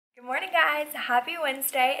Good morning, guys. Happy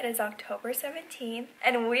Wednesday. It is October 17th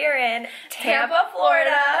and we're in Tampa,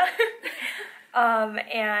 Florida.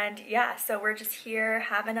 And yeah, so we're just here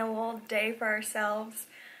having a little day for ourselves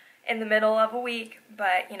in the middle of a week,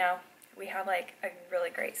 but you know, we have like a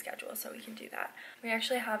really great schedule, so we can do that. We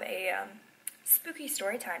actually have a spooky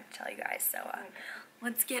story time to tell you guys, so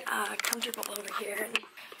let's get comfortable over here.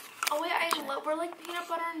 Oh wait, I love, we're like peanut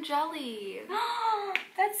butter and jelly.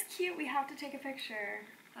 That's cute. We have to take a picture.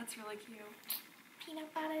 That's really cute.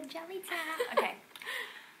 Peanut butter and jelly time. Okay.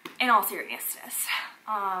 In all seriousness,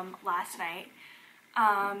 last night,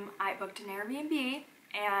 I booked an Airbnb,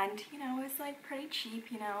 and you know, it was like pretty cheap,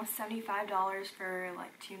 you know, $75 for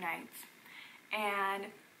like 2 nights. And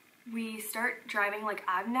we start driving. Like,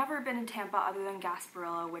 I've never been in Tampa other than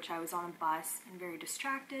Gasparilla, which I was on a bus and very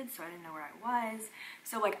distracted, so I didn't know where I was.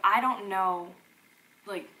 So like, I don't know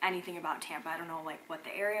like anything about Tampa. I don't know like what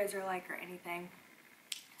the areas are like or anything.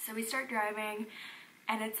 So we start driving,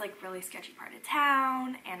 and it's like really sketchy part of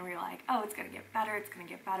town, and we're like, oh, it's gonna get better, it's gonna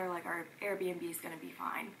get better, like our Airbnb is gonna be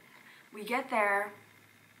fine. We get there,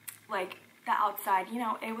 like the outside, you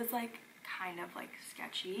know, it was like kind of like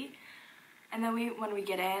sketchy. And then when we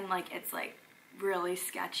get in, like it's like really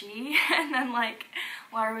sketchy. And then like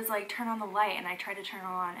Laura was like, turn on the light, and I tried to turn it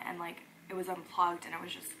on, and like it was unplugged, and it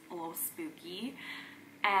was just a little spooky.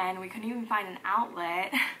 And we couldn't even find an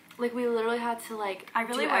outlet. Like, we literally had to like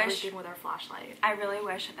do everything with our flashlight. I really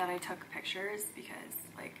wish that I took pictures, because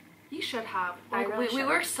like, you should have. Like, we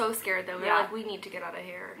were so scared though. We were like, we need to get out of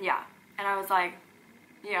here. Yeah. And I was like,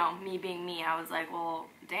 you know, me being me, I was like, well,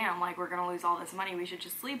 damn, like we're gonna lose all this money, we should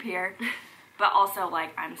just sleep here. But also,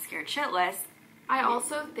 like, I'm scared shitless. I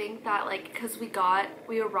also think that, like, because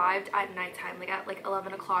we arrived at nighttime, like at like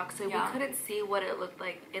 11 o'clock, so we couldn't see what it looked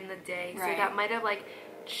like in the day. So that might have like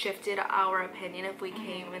shifted our opinion if we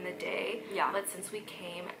came in the day. Yeah. But since we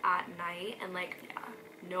came at night, and like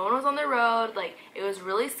no one was on the road, like it was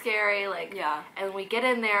really scary, like and we get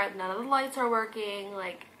in there, none of the lights are working,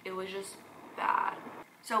 like it was just bad.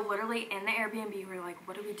 So literally in the Airbnb, we were like,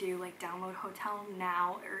 what do we do? Like, download Hotel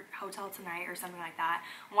Now or Hotel Tonight or something like that.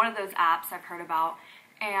 One of those apps I've heard about.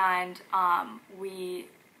 And we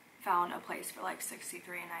found a place for like $63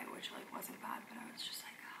 a night, which like wasn't bad, but I was just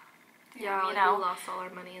like, oh, damn, yeah, you like know? we lost all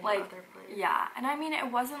our money in like, the other place. Yeah, and I mean,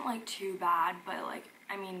 it wasn't like too bad, but like,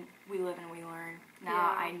 I mean, we live and we learn.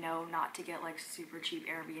 Now I know not to get like super cheap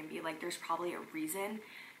Airbnb. Like, there's probably a reason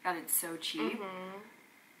that it's so cheap.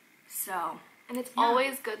 So... And it's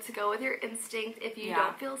always good to go with your instinct. If you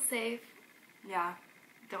don't feel safe,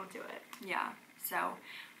 don't do it. Yeah. So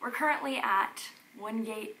we're currently at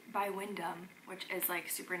Wingate by Wyndham, which is like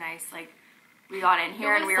super nice. Like, we got in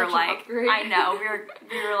here and we were like, I know,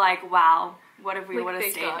 we were like, wow, what if we would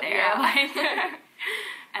have stayed there? Yeah. Like,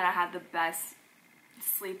 and I had the best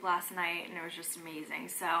sleep last night, and it was just amazing.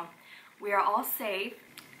 So we are all safe.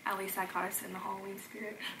 At least that got us in the Halloween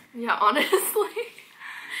spirit. Yeah, honestly.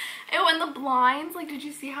 Oh, and the blinds, like, did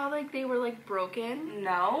you see how, like, they were, like, broken?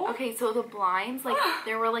 No. Okay, so the blinds, like,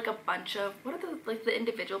 there were, like, a bunch of, what are the, like, the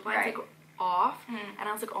individual blinds, like, off, and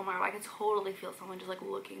I was like, oh my god, I could totally feel someone just, like,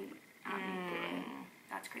 looking at me through it.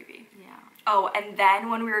 That's creepy. Yeah. Oh, and then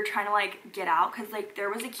when we were trying to, like, get out, because, like, there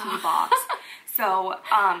was a key box, so,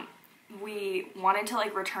 we wanted to,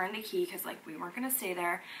 like, return the key, because, like, we weren't going to stay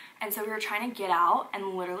there, and so we were trying to get out,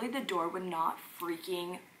 and literally the door would not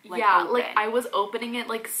freaking like, open. Like, I was opening it,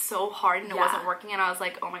 like, so hard, and it wasn't working, and I was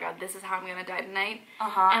like, oh my god, this is how I'm gonna die tonight.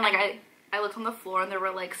 And, like, I looked on the floor, and there were,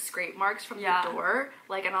 like, scrape marks from the door,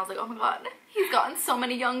 like, and I was like, oh my god, he's gotten so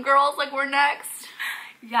many young girls, like, we're next.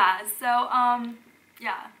 Yeah, so,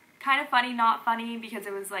 yeah, kind of funny, not funny, because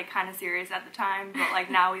it was, like, kind of serious at the time, but,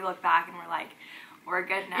 like, now we look back, and we're like, we're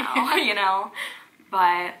good now, you know,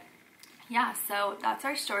 but... Yeah, so that's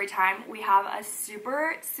our story time. We have a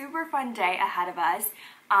super, super fun day ahead of us.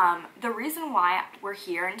 The reason why we're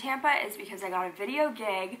here in Tampa is because I got a video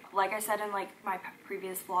gig. Like I said in like my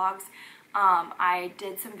previous vlogs, I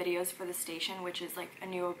did some videos for the station, which is like a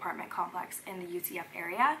new apartment complex in the UCF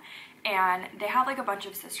area. And they have like a bunch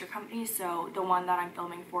of sister companies, so the one that I'm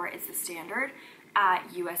filming for is the Standard at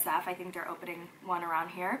USF. I think they're opening one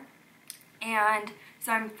around here. And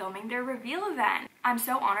so I'm filming their reveal event. I'm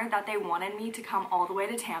so honored that they wanted me to come all the way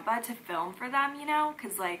to Tampa to film for them, you know,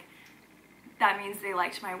 because like that means they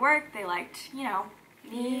liked my work, they liked, you know,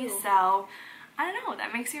 me. So I don't know,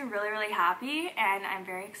 that makes me really, really happy, and I'm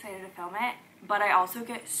very excited to film it. But I also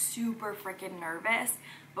get super freaking nervous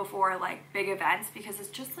before like big events, because it's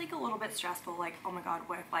just like a little bit stressful. Like, oh my god,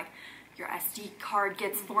 what if like your SD card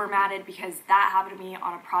gets formatted? Because that happened to me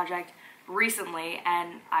on a project recently,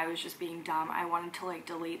 and I was just being dumb. I wanted to like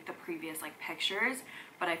delete the previous like pictures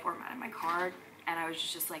but I formatted my card and I was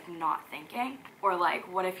just like not thinking. Or like,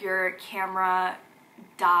 what if your camera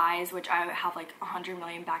dies, which I have like 100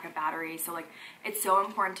 million backup batteries, so like it's so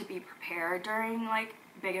important to be prepared during like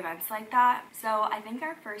big events like that. So I think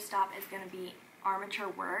our first stop is gonna be Armature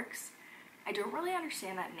Works. I don't really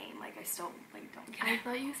understand that name, like I still like don't get it. I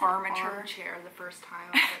thought you said armchair the first time.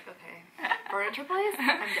 I was like, okay, furniture place?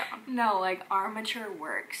 I'm down. No, like Armature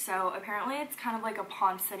Works. So apparently it's kind of like a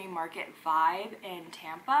Pond City Market vibe in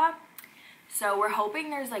Tampa. So we're hoping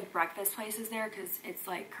there's like breakfast places there because it's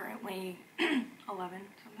like currently 11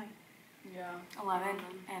 something. Yeah. 11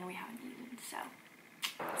 and we haven't eaten,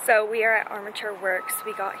 so we are at Armature Works.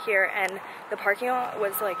 We got here and the parking lot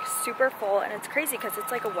was like super full, and it's crazy because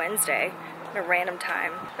it's like a Wednesday at a random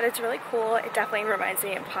time, but it's really cool. It definitely reminds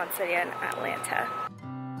me of Pond City and Atlanta.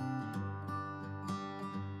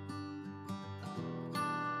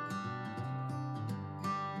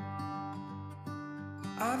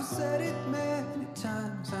 I've said it many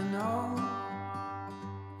times, I know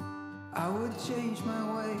I would change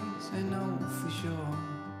my ways, I know for sure.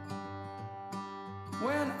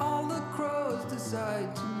 When all the crows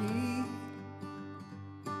decide to meet,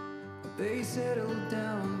 they settle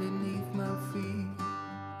down beneath my feet.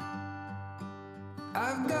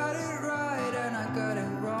 I've got it right and I got it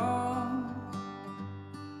wrong,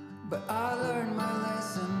 but I learned my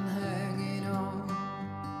lesson hanging on.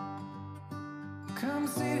 Come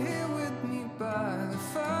sit here with me by the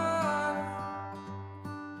fire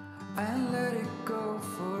and let it go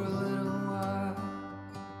for a little while.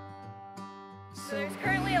 So there's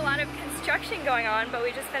currently a lot of construction going on, but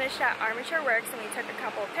we just finished at Armature Works and we took a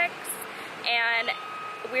couple of pics, and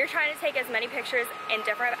we're trying to take as many pictures in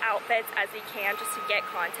different outfits as we can just to get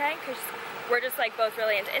content, because we're just like both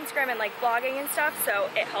really into Instagram and like blogging and stuff, so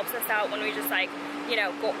it helps us out when we just like, you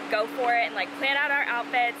know, go for it and like plan out our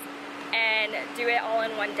outfits and do it all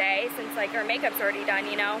in one day, since like our makeup's already done,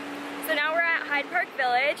 you know. So now we're at Hyde Park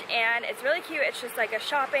Village and it's really cute. It's just like a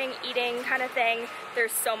shopping, eating kind of thing.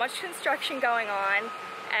 There's so much construction going on,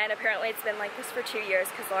 and apparently it's been like this for 2 years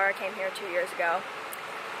because Laura came here 2 years ago.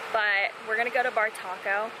 But we're gonna go to Bar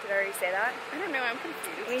Taco. Did I already say that? I don't know, I'm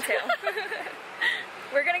confused. Me too.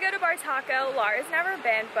 We're gonna go to Bar Taco. Laura's never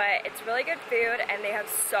been, but it's really good food and they have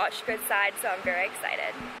such good sides, so I'm very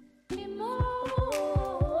excited.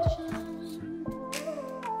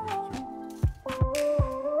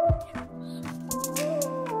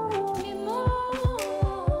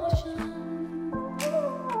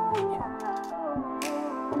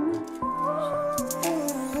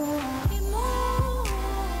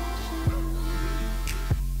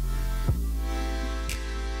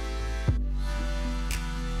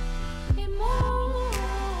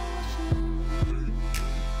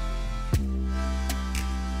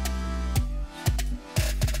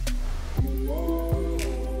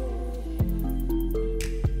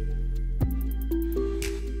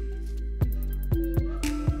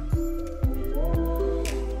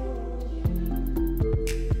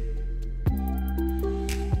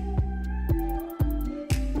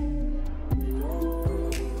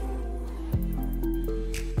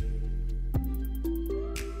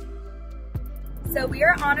 So we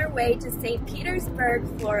are on our way to St. Petersburg,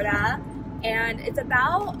 Florida, and it's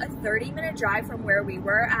about a 30-minute drive from where we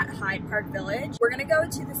were at Hyde Park Village. We're gonna go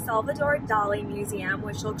to the Salvador Dali Museum,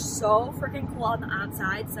 which looks so freaking cool on the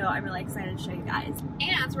outside, so I'm really excited to show you guys.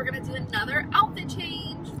 And we're gonna do another outfit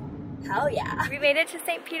change. Hell yeah. We made it to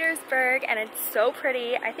St. Petersburg and it's so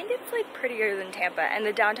pretty. I think it's like prettier than Tampa, and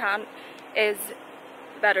the downtown is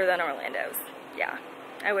better than Orlando's. Yeah,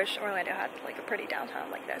 I wish Orlando had like a pretty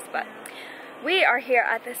downtown like this, but we are here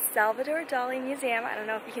at the Salvador Dali Museum. I don't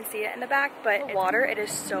know if you can see it in the back, but the water, it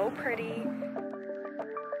is so pretty.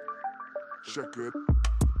 Check it.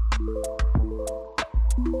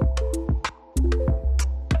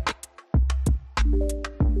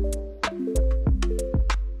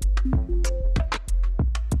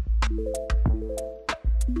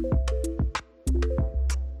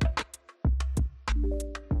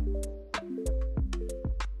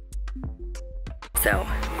 So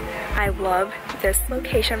I love this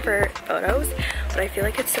location for photos, but I feel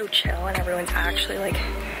like it's so chill and everyone's actually like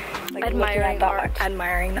admiring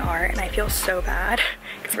the art, and I feel so bad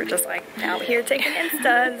because we're just like out here taking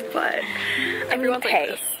instas, but I mean,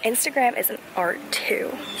 hey, Instagram is an art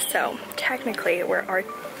too, so technically we're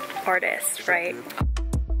artists, right?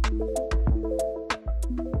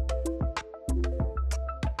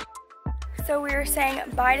 So we were saying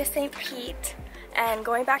bye to St. Pete and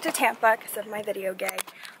going back to Tampa because of my video gig.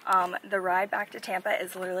 The ride back to Tampa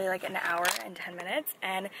is literally like an hour and 10 minutes,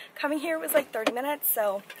 and coming here was like 30 minutes,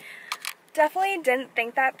 so Definitely didn't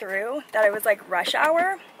think that through, that it was like rush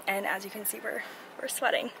hour, and as you can see, we're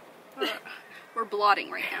sweating. We're blotting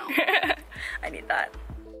right now. I need that.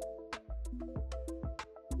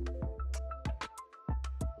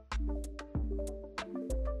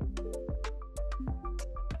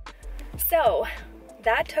 So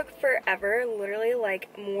that took forever, literally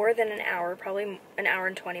like more than an hour, probably an hour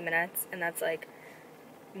and 20 minutes, and that's like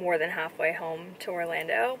more than halfway home to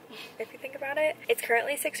Orlando, if you think about it. It's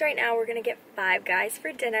currently 6 right now. We're gonna get Five Guys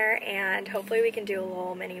for dinner, and hopefully we can do a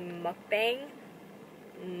little mini mukbang.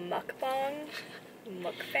 Mukbang?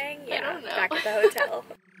 Yeah, back at the hotel.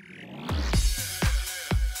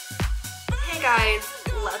 Hey guys,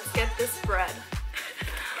 let's get this bread.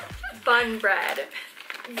 Bun bread.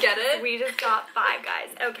 Get it? We just got Five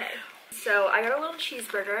Guys. Okay. So I got a little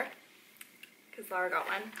cheeseburger, because Laura got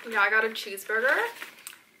one. Yeah, I got a cheeseburger.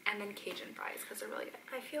 And then Cajun fries, because they're really good.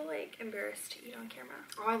 I feel like embarrassed to eat on camera.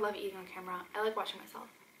 Oh, I love eating on camera. I like watching myself.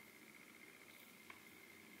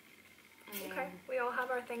 Okay, we all have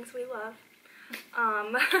our things we love.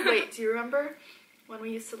 Wait, do you remember when we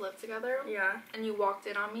used to live together? Yeah. And you walked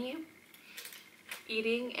in on me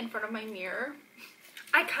eating in front of my mirror?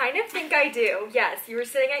 I kind of think I do. Yes, you were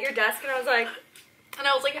sitting at your desk and I was like... And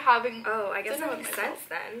I was like having... Oh, I guess that makes sense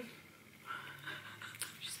then.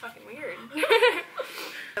 She's fucking weird.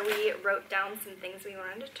 We wrote down some things we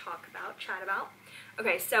wanted to talk about, chat about.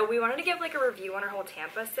 Okay, so we wanted to give like a review on our whole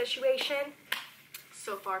Tampa situation.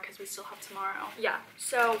 So far, because we still have tomorrow. Yeah,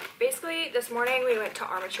 so basically this morning we went to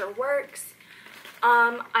Armature Works.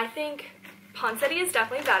 I think Poncetti is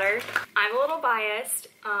definitely better. I'm a little biased,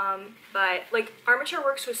 but like Armature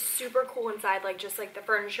Works was super cool inside, like just like the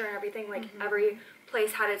furniture and everything. Like every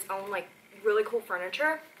place had its own like really cool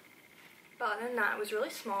furniture. But other than that, it was really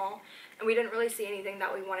small, and we didn't really see anything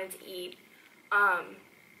that we wanted to eat.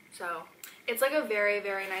 So it's like a very,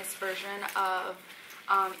 very nice version of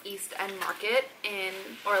East End Market in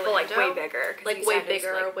Orlando. But like way bigger. Like way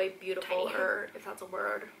bigger, like way beautiful, or if that's a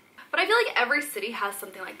word. But I feel like every city has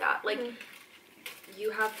something like that. Like you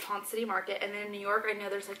have Ponce City Market, and then in New York, I know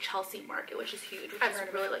there's like Chelsea Market, which is huge. Which I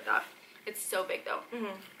really like that. It's so big though.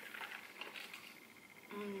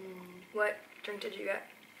 What drink did you get?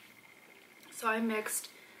 So I mixed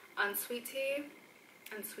unsweet tea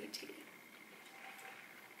and sweet tea.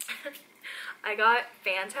 I got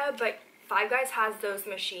Fanta, but Five Guys has those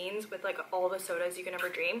machines with like all the sodas you can ever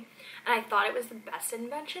dream. And I thought it was the best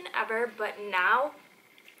invention ever, but now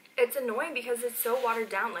it's annoying because it's so watered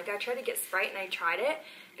down. Like I tried to get Sprite and I tried it,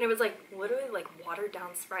 and it was like literally like watered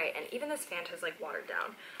down Sprite. And even this Fanta is like watered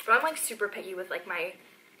down. But I'm like super picky with like my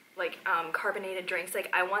like carbonated drinks. Like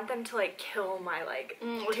I want them to like kill my like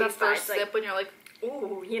with that first sip, like, when you're like,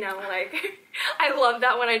 ooh, you know, like I love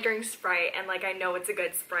that when I drink Sprite and like I know it's a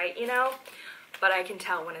good Sprite, you know, but I can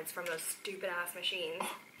tell when it's from those stupid ass machines.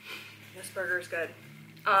 This burger's good.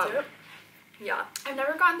 Yeah, I've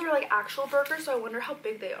never gotten their like actual burger, so I wonder how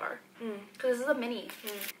big they are, because this is a mini.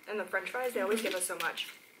 And the french fries, they always give us so much.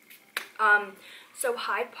 So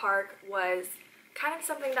Hyde Park was kind of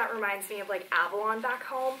something that reminds me of like Avalon back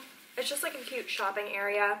home. It's just like a cute shopping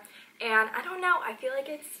area, and I don't know, I feel like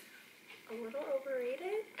it's a little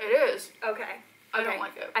overrated. It is. Okay. I don't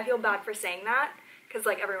like it. I feel bad for saying that, because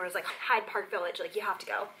like everyone was like, Hyde Park Village, like you have to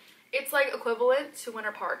go. It's like equivalent to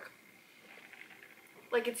Winter Park.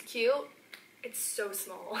 Like it's cute. It's so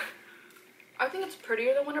small. I think it's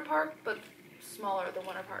prettier than Winter Park, but smaller than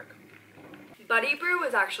Winter Park. Buddy Brew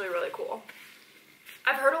was actually really cool.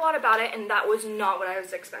 I've heard a lot about it, and that was not what I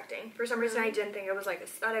was expecting. For some reason, I didn't think it was like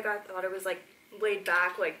aesthetic. I thought it was like laid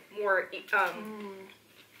back, like more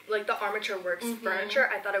like the Armature Works furniture.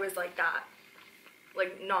 I thought it was like that,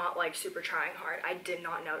 like not like super trying hard. I did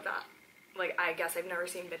not know that. Like I guess I've never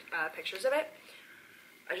seen pictures of it.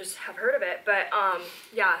 I just have heard of it, but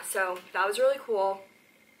yeah. So that was really cool.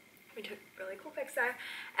 We took really cool pics there,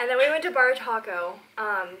 and then we went to Bar Taco.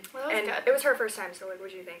 Well, that was and good. It was her first time. So like, what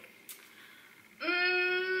did you think?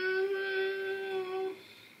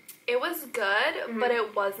 It was good, but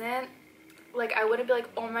it wasn't like, I wouldn't be like,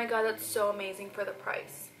 oh my god, that's so amazing for the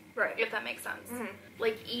price. Right. If that makes sense.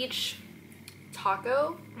 Like each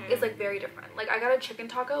taco is like very different. Like I got a chicken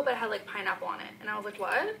taco, but it had like pineapple on it, and I was like,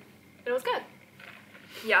 what? It was good.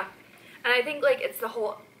 Yeah, and I think like it's the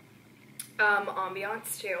whole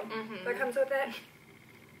ambiance too that comes with it,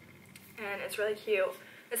 and it's really cute,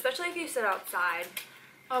 especially if you sit outside.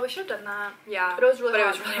 Oh, we should have done that. Yeah, but it was really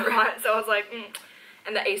hot. So I was like,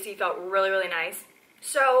 and the AC felt really, really nice.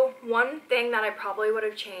 So one thing that I probably would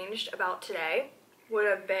have changed about today would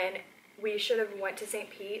have been, we should have went to St.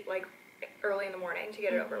 Pete like early in the morning to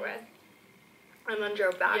get it over with. and then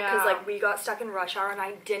drove back because like we got stuck in rush hour and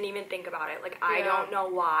I didn't even think about it. Like I don't know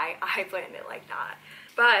why I planned it like that.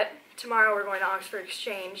 But tomorrow we're going to Oxford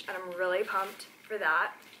Exchange and I'm really pumped for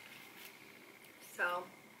that. So,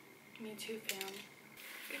 me too, fam.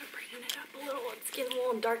 I'm gonna brighten it up a little. It's getting a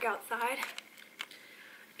little dark outside.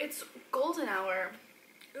 It's golden hour.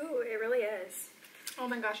 Ooh, it really is. Oh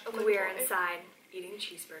my gosh. Okay, we are inside eating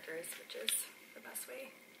cheeseburgers, which is the best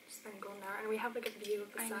way to spend golden hour. And we have like a view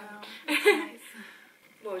of the sun. Know. Nice.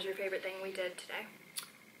 What was your favorite thing we did today?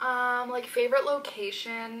 Like favorite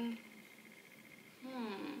location.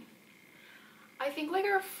 I think like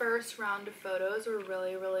our first round of photos were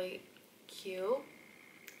really, really cute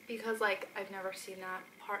because like I've never seen that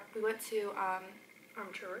part. We went to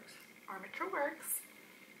Armature Works,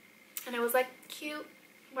 and it was like cute,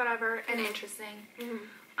 whatever, and interesting.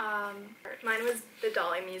 Mine was the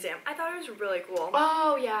Dolly Museum. I thought it was really cool.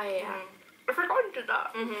 Oh yeah. I forgot to do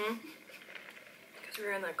that. Because we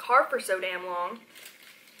were in the car for so damn long.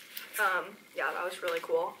 Yeah, that was really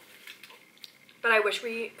cool. But I wish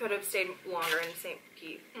we could have stayed longer in St.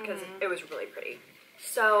 Pete because it was really pretty.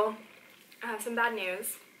 So, I have some bad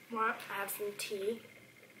news. What? I have some tea.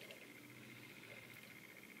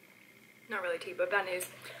 Not really tea, but bad news.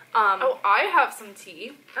 Oh, I have some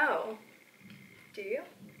tea. Oh. Do you?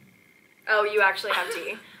 Oh, you actually have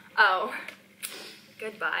tea. Oh.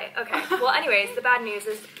 Goodbye. Okay. Well, anyways, the bad news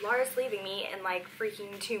is Laura's leaving me in like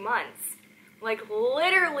freaking 2 months. Like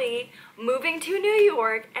literally moving to New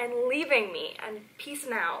York and leaving me and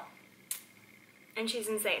peacing out. And she's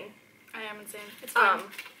insane. I am insane. It's fine.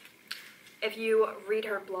 If you read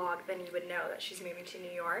her blog, then you would know that she's moving to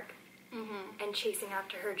New York and chasing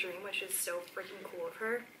after her dream, which is so freaking cool of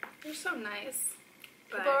her. You're so nice.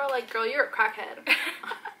 But people are like, girl, you're a crackhead.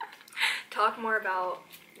 Talk more about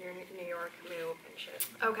your New York move and shit.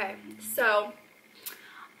 Okay, so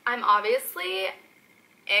I'm obviously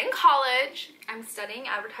in college. I'm studying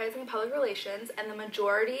advertising and public relations, and the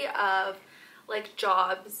majority of like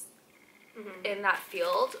jobs in that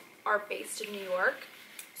field are based in New York.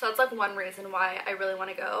 So that's like one reason why I really want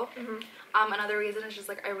to go. Another reason is just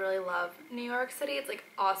like I really love New York City. It's like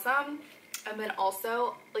awesome. And then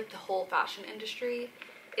also like the whole fashion industry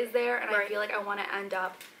is there, and I feel like I want to end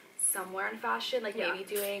up somewhere in fashion, like maybe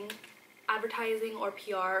doing advertising or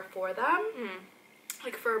PR for them,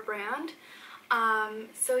 like for a brand.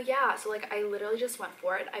 So yeah, so like I literally just went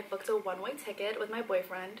for it. I booked a one-way ticket with my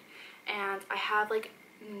boyfriend, and I have like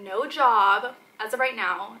no job as of right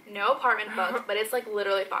now, no apartment booked, but it's like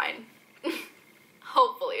literally fine.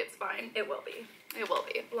 Hopefully it's fine. It will be. It will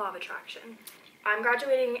be. Law of attraction. I'm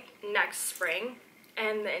graduating next spring,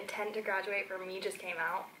 and the intent to graduate for me just came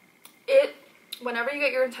out. Whenever you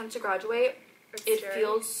get your intent to graduate, it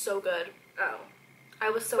feels so good. Oh. I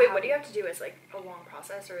was so Wait, happy. what do you have to do? Is like a long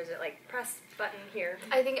process, or is it like press button here?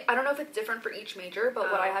 I don't know if it's different for each major,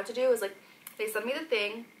 but what I had to do is like, they send me the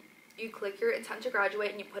thing, you click your intent to graduate,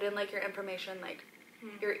 and you put in like your information, like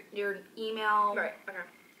your email. Right, okay.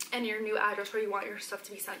 And your new address where you want your stuff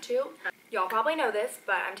to be sent to. Y'all probably know this,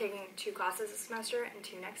 but I'm taking 2 classes this semester and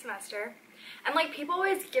 2 next semester. And like people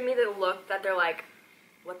always give me the look that they're like,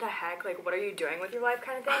 what the heck? Like, what are you doing with your life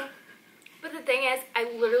kind of thing? But the thing is,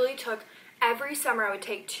 I literally took, every summer I would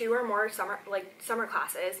take 2 or more summer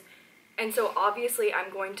classes. And so obviously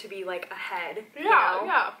I'm going to be like ahead.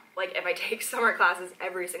 Yeah. Like if I take summer classes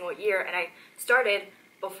every single year, and I started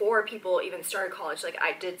before people even started college. Like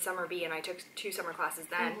I did summer B and I took 2 summer classes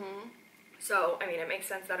then. So, I mean, it makes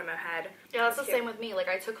sense that I'm ahead. Yeah, that's the same with me. Like,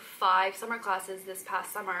 I took 5 summer classes this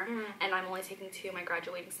past summer, and I'm only taking 2 my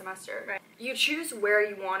graduating semester. Right. You choose where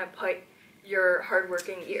you want to put your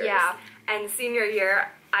hardworking years. Yeah. And senior year,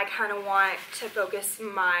 I kind of want to focus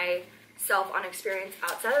myself on experience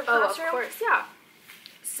outside of the classroom. Of course, yeah.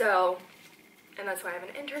 So, and that's why I have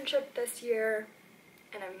an internship this year,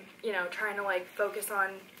 and I'm, you know, trying to, like, focus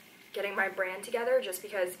on getting my brand together, just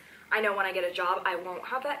because I know when I get a job, I won't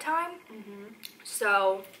have that time.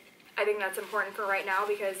 So I think that's important for right now,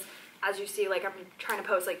 because as you see, like I'm trying to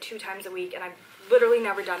post like 2 times a week, and I've literally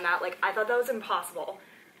never done that. Like I thought that was impossible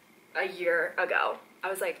a year ago. I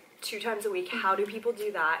was like 2 times a week. How do people do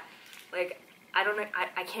that? Like I don't know.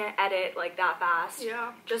 I can't edit like that fast.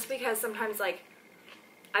 Yeah. Just because sometimes like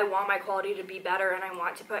I want my quality to be better, and I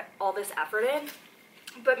want to put all this effort in.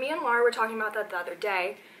 But me and Laura were talking about that the other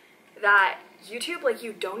day, that YouTube, like,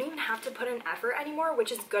 you don't even have to put in effort anymore,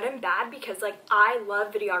 which is good and bad, because, like, I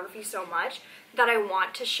love videography so much that I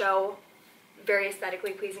want to show very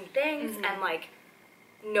aesthetically pleasing things, and, like,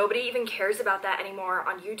 nobody even cares about that anymore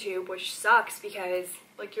on YouTube, which sucks, because,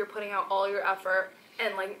 like, you're putting out all your effort,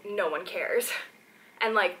 and, like, no one cares.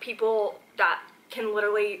 And, like, people that can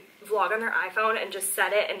literally vlog on their iPhone and just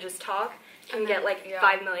set it and just talk can get like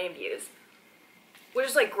 5 million views, which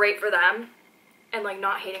is like great for them, and like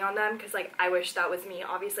not hating on them because like I wish that was me.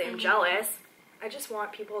 Obviously I'm jealous. I just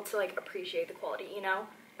want people to like appreciate the quality, you know?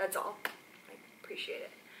 That's all. Like, appreciate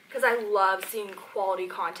it, because I love seeing quality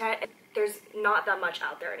content. There's not that much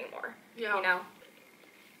out there anymore. Yeah. You know?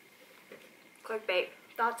 Clickbait.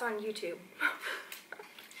 Thoughts on YouTube.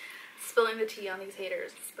 Spilling the tea on these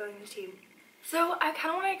haters. Spilling the tea. So I kind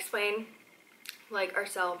of want to explain like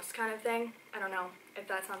ourselves kind of thing. I don't know if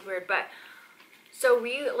that sounds weird, but so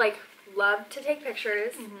we like love to take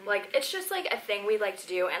pictures. Like it's just like a thing we like to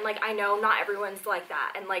do, and like I know not everyone's like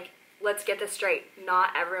that, and like let's get this straight, not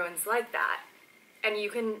everyone's like that. And you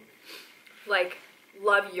can like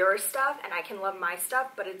love your stuff and I can love my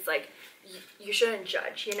stuff, but it's like you shouldn't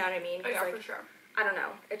judge, you know what I mean? Yeah, like, for sure. I don't know,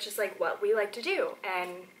 it's just like what we like to do,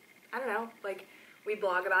 and I don't know, like we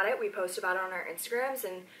blog about it, we post about it on our Instagrams,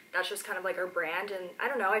 and that's just kind of like our brand, and I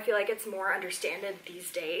don't know, I feel like it's more understood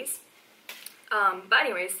these days. But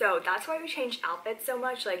anyways, so that's why we changed outfits so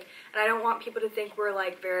much, like, and I don't want people to think we're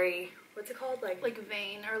like very, what's it called? Like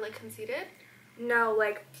vain or like conceited? No,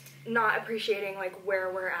 like not appreciating like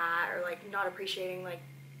where we're at, or like not appreciating like,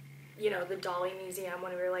 you know, the Dolly Museum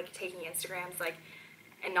when we were like taking Instagrams, like,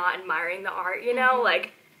 and not admiring the art, you know,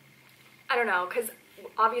 like, I don't know, because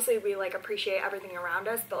obviously we like appreciate everything around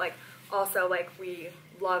us, but like also like we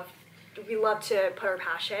love to put our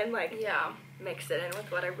passion, like, mix it in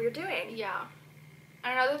with whatever we're doing. Yeah.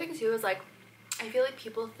 And another thing too is like, I feel like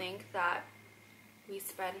people think that we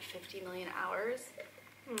spend 50 million hours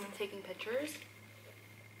taking pictures,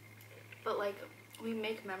 but like we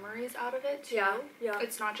make memories out of it too. Yeah.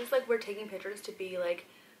 It's not just like we're taking pictures to be like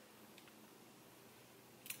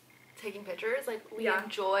taking pictures, like we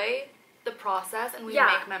enjoy the process and we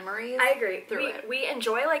make memories. I agree. Through we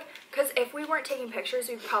enjoy, like, because if we weren't taking pictures,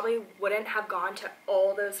 we probably wouldn't have gone to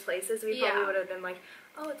all those places. We probably would have been like,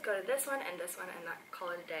 oh, let's go to this one and that, call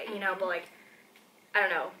it a day, you know, but like, I don't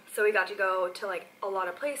know. So we got to go to like a lot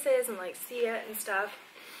of places and like see it and stuff.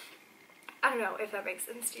 I don't know if that makes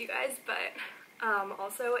sense to you guys, but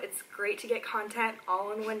also it's great to get content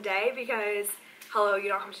all in one day, because hello, you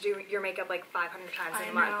don't have to do your makeup like 500 times in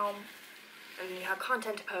a month. And you have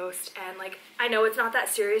content to post, and like I know it's not that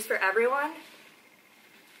serious for everyone.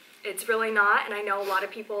 It's really not, and I know a lot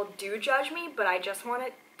of people do judge me, but I just want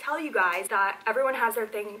to tell you guys that everyone has their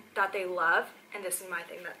thing that they love, and this is my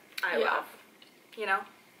thing that I love, you know?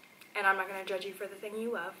 And I'm not going to judge you for the thing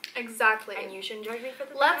you love. Exactly. And you shouldn't judge me for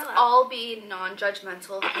the thing Let's I love. all be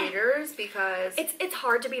non-judgmental haters, because it's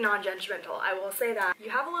hard to be non-judgmental. I will say that.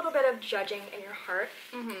 You have a little bit of judging in your heart,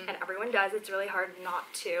 and everyone does. It's really hard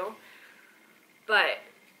not to. But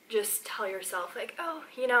just tell yourself, like, oh,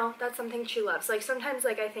 you know, that's something she loves. Like, sometimes,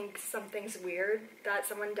 like, I think something's weird that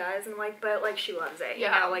someone does, and, like, but, like, she loves it, you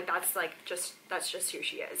know? Like, that's, like, that's just who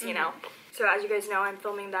she is, you know? So, as you guys know, I'm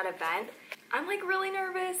filming that event. I'm, like, really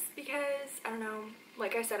nervous because, I don't know,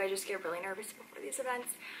 like I said, I just get really nervous before these events.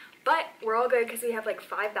 But we're all good because we have, like,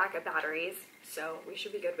 5 backup batteries, so we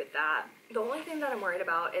should be good with that. The only thing that I'm worried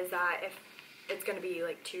about is that if it's going to be,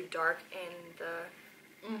 like, too dark in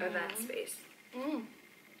the event space.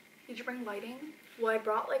 Did you bring lighting? Well, I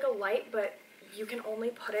brought like a light, but you can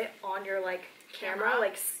only put it on your like camera,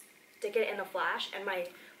 like stick it in a flash, and my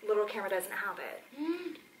little camera doesn't have it.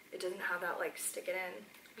 It doesn't have that like stick it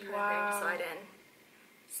in kind of thing, slide in.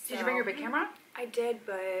 So, did you bring your big camera? I did,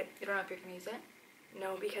 but you don't know if you're gonna use it?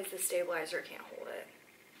 No, because the stabilizer can't hold it.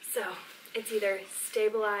 So it's either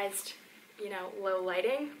stabilized, you know, low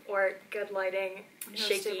lighting, or good lighting,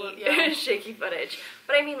 shaky footage.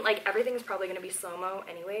 But I mean, like, everything's probably going to be slow-mo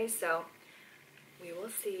anyway, so we will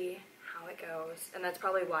see how it goes. And that's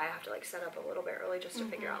probably why I have to, like, set up a little bit early just to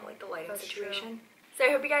figure out, like, the lighting situation. True. So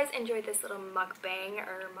I hope you guys enjoyed this little mukbang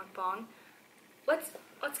or mukbang.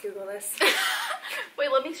 Let's Google this.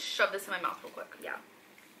 Wait, let me shove this in my mouth real quick. Yeah.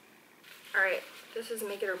 Alright, this is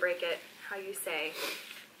make it or break it, how you say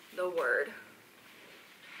the word.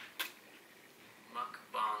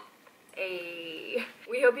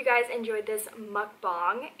 We hope you guys enjoyed this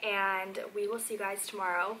mukbang, and we will see you guys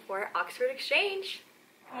tomorrow for Oxford Exchange.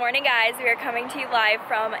 Morning, guys. We are coming to you live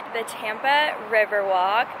from the Tampa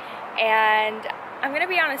Riverwalk, and I'm gonna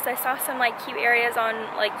be honest, I saw some like cute areas on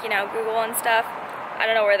like, you know, Google and stuff. I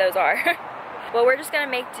don't know where those are. Well, we're just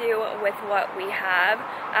gonna make do with what we have.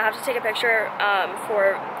 I have to take a picture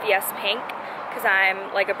for VS Pink, because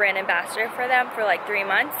I'm like a brand ambassador for them for like 3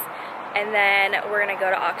 months. And then we're gonna go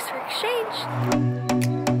to Oxford Exchange.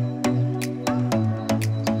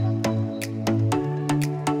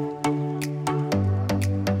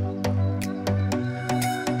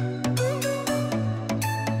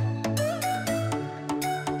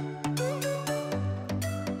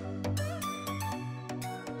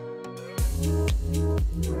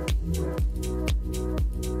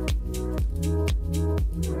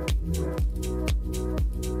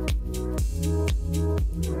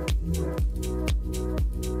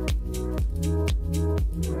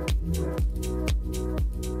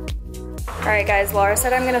 Alright guys, Laura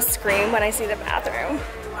said I'm gonna scream when I see the bathroom.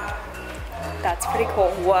 That's pretty cool.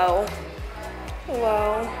 Whoa.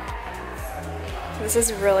 Whoa. This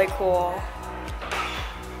is really cool.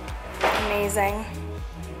 Amazing.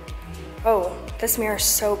 Oh, this mirror is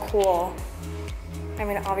so cool. I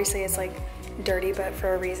mean, obviously it's like dirty, but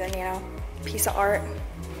for a reason, you know? Piece of art.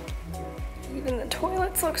 Even the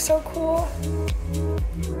toilets look so cool.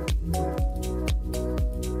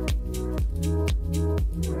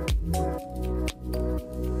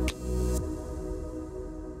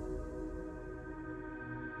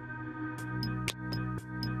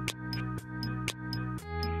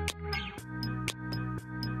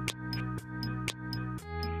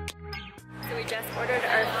 So we just ordered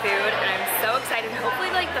our food and I'm so excited. Hopefully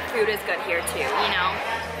like the food is good here too, you know?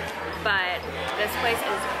 But this place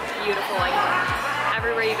is beautiful. Like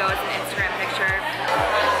everywhere you go is an Instagram picture.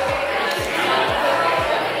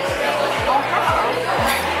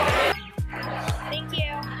 Thank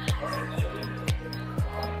you.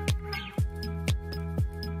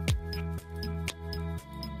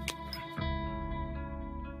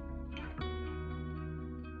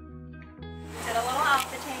 Did a little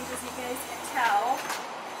outfit change, as you guys can tell.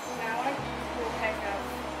 Now I want a cool pic of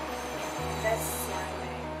this smiling.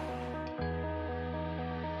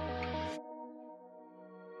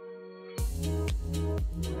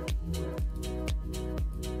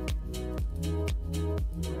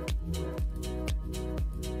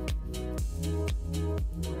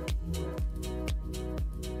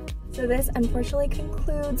 So this unfortunately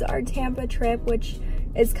concludes our Tampa trip, which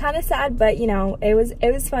is kind of sad, but you know, it was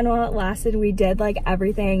fun while it lasted. We did like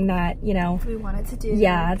everything that, you know, we wanted to do.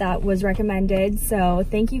 Yeah, that was recommended. So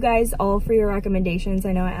thank you guys all for your recommendations.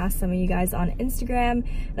 I know I asked some of you guys on Instagram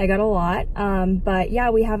and I got a lot. But yeah,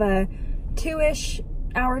 we have a 2-ish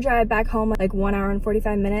hour drive back home, like 1 hour and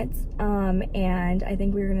 45 minutes. And I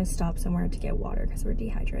think we're gonna stop somewhere to get water because we're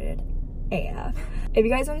dehydrated AF. If you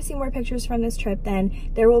guys want to see more pictures from this trip, then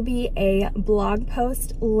there will be a blog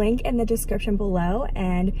post link in the description below.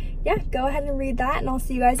 And yeah, go ahead and read that and I'll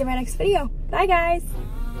see you guys in my next video. Bye guys.